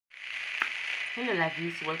Hello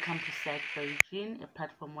lovies, welcome to Psych by Eugene, a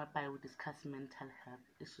platform whereby we discuss mental health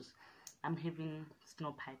issues. I'm having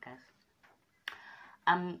snow pie, guys.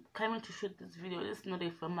 I'm coming to shoot this video. It's not a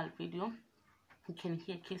formal video. You can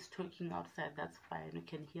hear kids talking outside, that's fine. You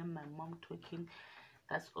can hear my mom talking,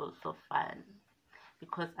 that's also fine.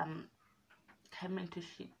 Because I'm coming to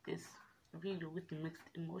shoot this video with mixed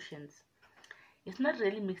emotions. It's not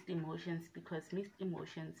really mixed emotions, because mixed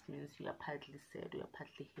emotions means you are partly sad, you are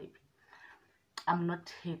partly happy. I'm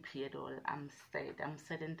not happy at all. I'm sad. I'm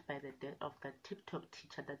saddened by the death of the TikTok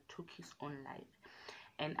teacher that took his own life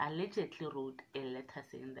and allegedly wrote a letter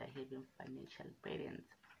saying they're having financial burdens.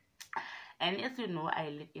 And as you know, I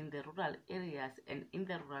live in the rural areas, and in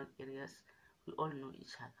the rural areas, we all know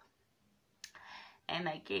each other. And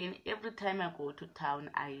again, every time I go to town,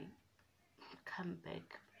 I come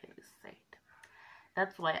back very sad.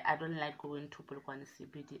 That's why I don't like going to Polokwane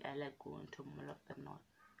CBD. I like going to Mall of the North.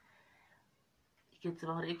 It's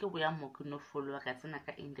about no follow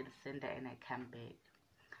Indian Center, and I come back.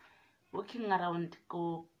 Walking around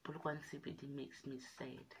go Polokwane CBD makes me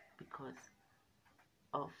sad because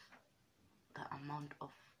of the amount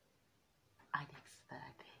of addicts that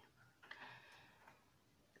are there.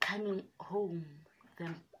 Coming home,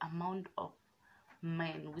 the amount of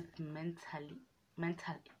men with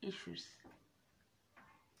mental issues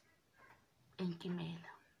in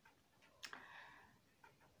Kimela.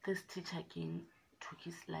 This teacher again took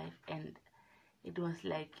his life, and it was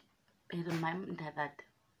like a reminder that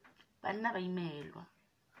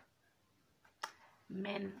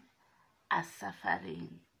men are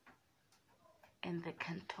suffering and they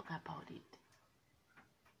can't talk about it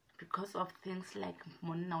because of things like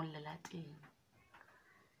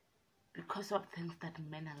because of things that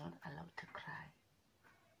men are not allowed to cry.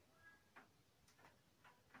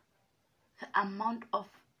 The amount of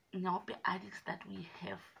Nyaope addicts that we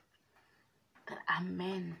have that are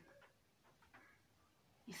men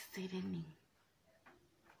is saddening.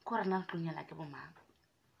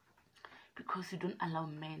 Because you don't allow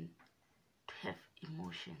men to have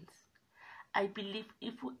emotions. I believe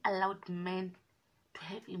if we allowed men to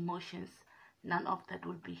have emotions, none of that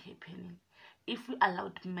would be happening. If we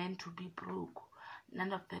allowed men to be broke,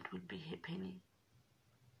 none of that would be happening.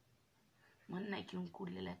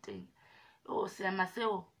 Oh,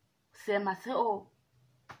 Semaseo.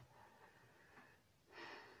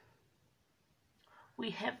 We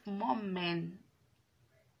have more men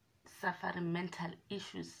suffering mental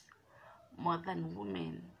issues more than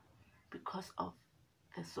women because of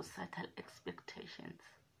the societal expectations,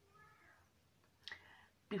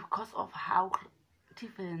 because of how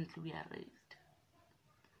differently we are raised.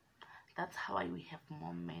 That's how we have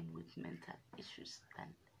more men with mental issues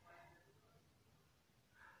than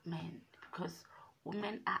men, because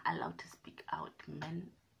women are allowed to speak out. Men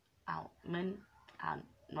are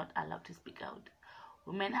not allowed to speak out.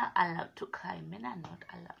 Women are allowed to cry. Men are not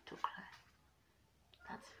allowed to cry.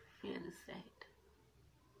 That's very sad.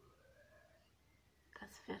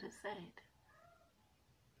 That's very sad.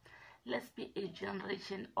 Let's be a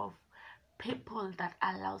generation of people that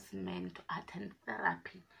allows men to attend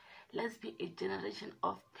therapy. Let's be a generation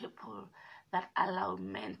of people that allow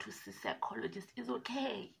men to see psychologists. It's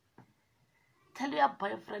okay. Tell your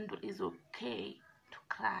boyfriend it is okay to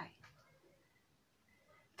cry.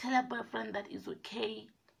 Tell your boyfriend that it's okay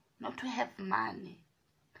not to have money.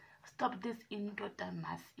 Stop this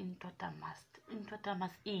intotamas.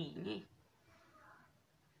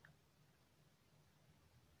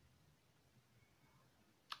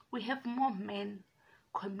 We have more men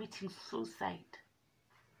committing suicide,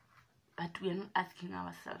 but we are not asking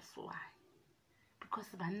ourselves why. Because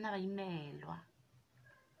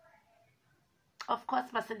of course,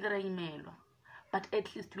 but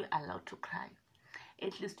at least we are allowed to cry.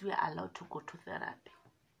 At least we are allowed to go to therapy.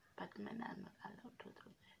 But men are not allowed to do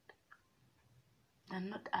that. They're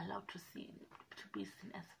not allowed to be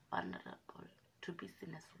seen as vulnerable, to be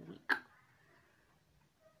seen as weak.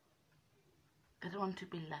 They don't want to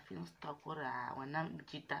be laughing stock or when I'm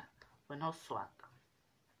jita, when I'm swag.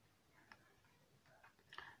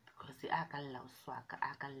 Because they are swag,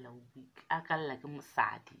 weak, like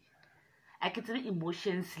musadi. I can tell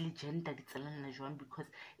emotions legend that it's a because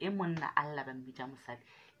emona Allah musadi.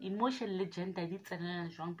 Emotion legend that it's a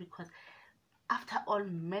because after all,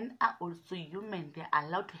 men are also human. They are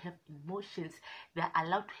allowed to have emotions. They are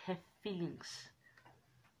allowed to have feelings.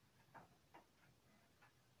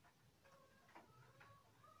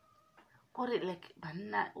 Like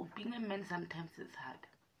being a man sometimes is hard.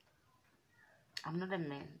 I'm not a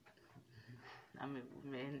man. I'm a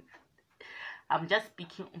woman. I'm just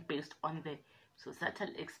speaking based on the societal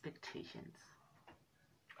expectations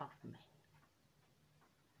of men.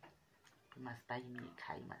 You must buy me a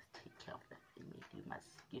car, you must take care of the family, you must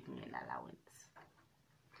give me an allowance.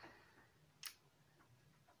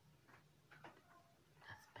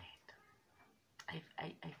 That's bad.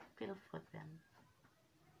 I feel for them.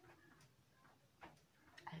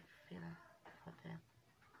 I feel for them.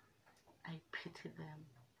 I pity them.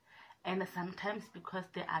 And sometimes because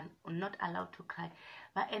they are not allowed to cry,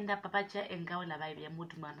 but end up and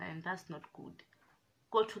that's not good.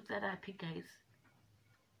 Go to therapy, guys,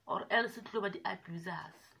 or else it will be the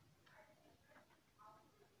abusers.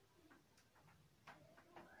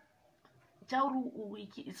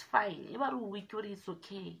 Weak is fine. Even weak is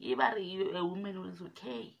okay. Even a woman is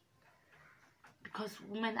okay, because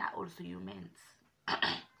women are also humans.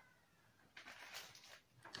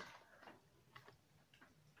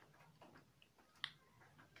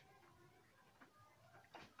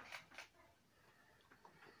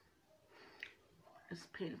 It's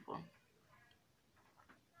painful.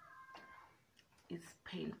 It's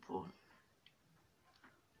painful.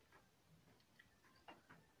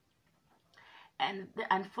 And the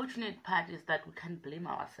unfortunate part is that we can't blame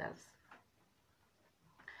ourselves,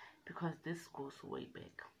 because this goes way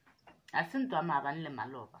back.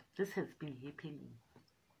 This has been happening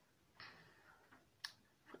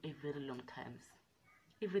for a very long time.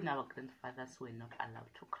 Even our grandfathers were not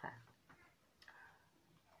allowed to cry.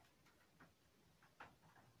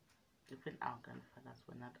 Even our grandfathers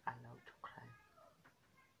were not allowed to cry.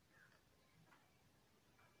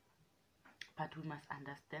 But we must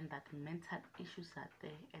understand that mental issues are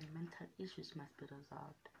there, and mental issues must be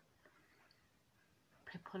resolved.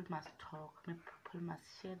 People must talk, people must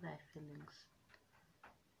share their feelings.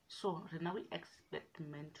 So now we expect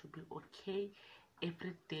men to be okay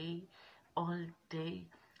every day, all day,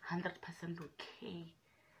 100% okay.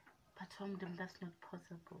 But from them, that's not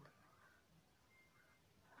possible.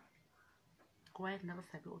 Why never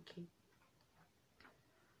say okay?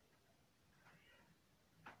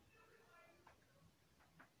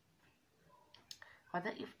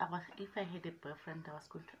 Whether if I had a boyfriend, I was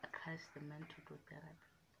going to encourage the men to do therapy.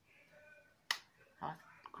 I was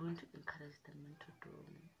going to encourage the men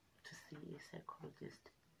to see a psychologist.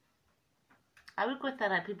 I will go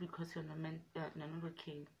therapy because you're not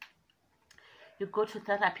okay. You go to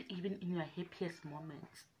therapy even in your happiest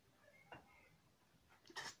moments,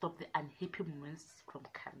 to stop the unhappy moments from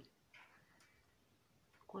coming.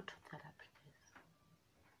 Go to therapy, guys.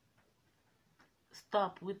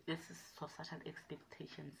 Stop with this social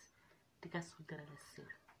expectations.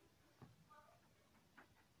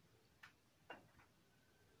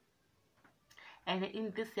 And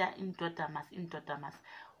in this year, in Dodamas,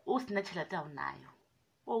 usina tšhelete a o nayo,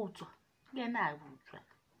 o utswa le ena a utswa,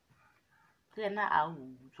 le ena a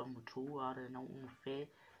utswa motho o a rena o mo fe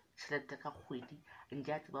tšhelete ka kgwedi,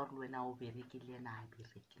 nje a tseba gore le wena o bereke le ena a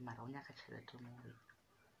bereke, mara o nyaka tšhelete mo wena.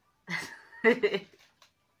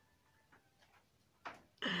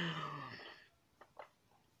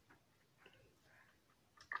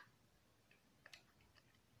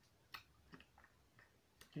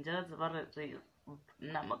 Nje a tseba re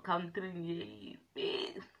nna mo country-ing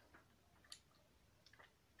e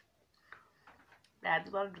a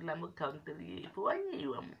tseba re dula mo country e wa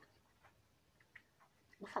nyeiwa mo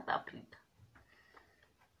South Africa.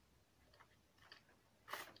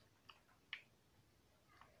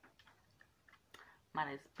 Man,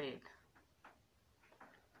 it's bad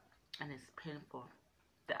and it's painful,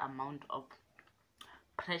 the amount of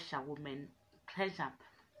pressure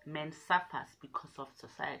men suffers because of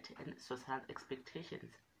society and social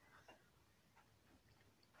expectations.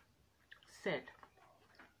 Sad.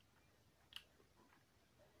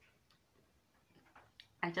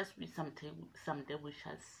 I just wish someday we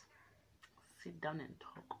shall sit down and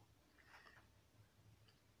talk.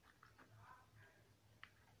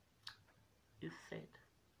 It's sad.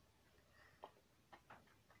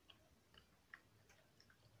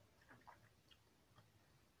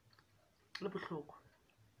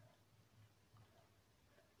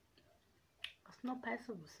 It's not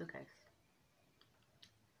possible, so guys.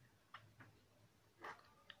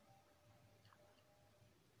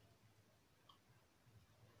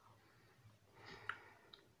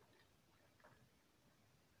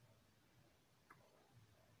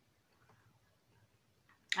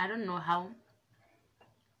 I don't know how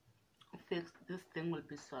this thing will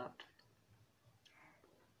be solved,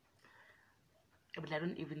 but I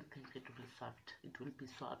don't even think it will be solved. It will be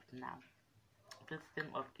solved now. This thing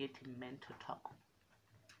of getting men to talk,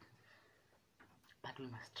 but we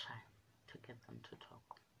must try to get them to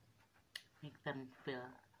talk, make them feel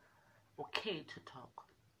okay to talk,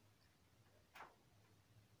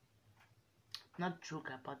 not joke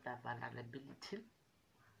about their vulnerability,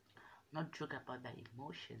 not joke about their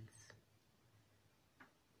emotions,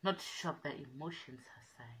 not shove their emotions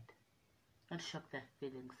aside, not shove their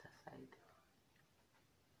feelings aside.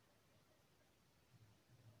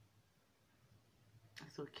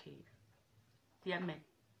 It's okay. Dear men,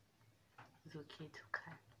 it's okay to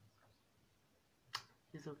cry.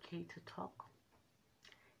 It's okay to talk.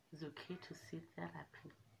 It's okay to seek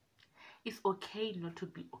therapy. It's okay not to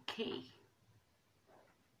be okay.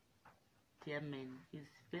 Dear men, it's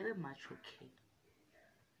very much okay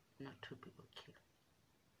not to be okay.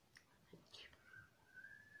 Thank you.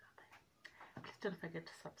 Bye-bye. Please don't forget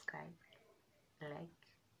to subscribe, like,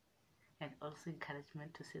 and also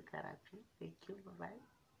encouragement to seek therapy. Thank you.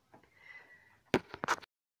 Bye-bye.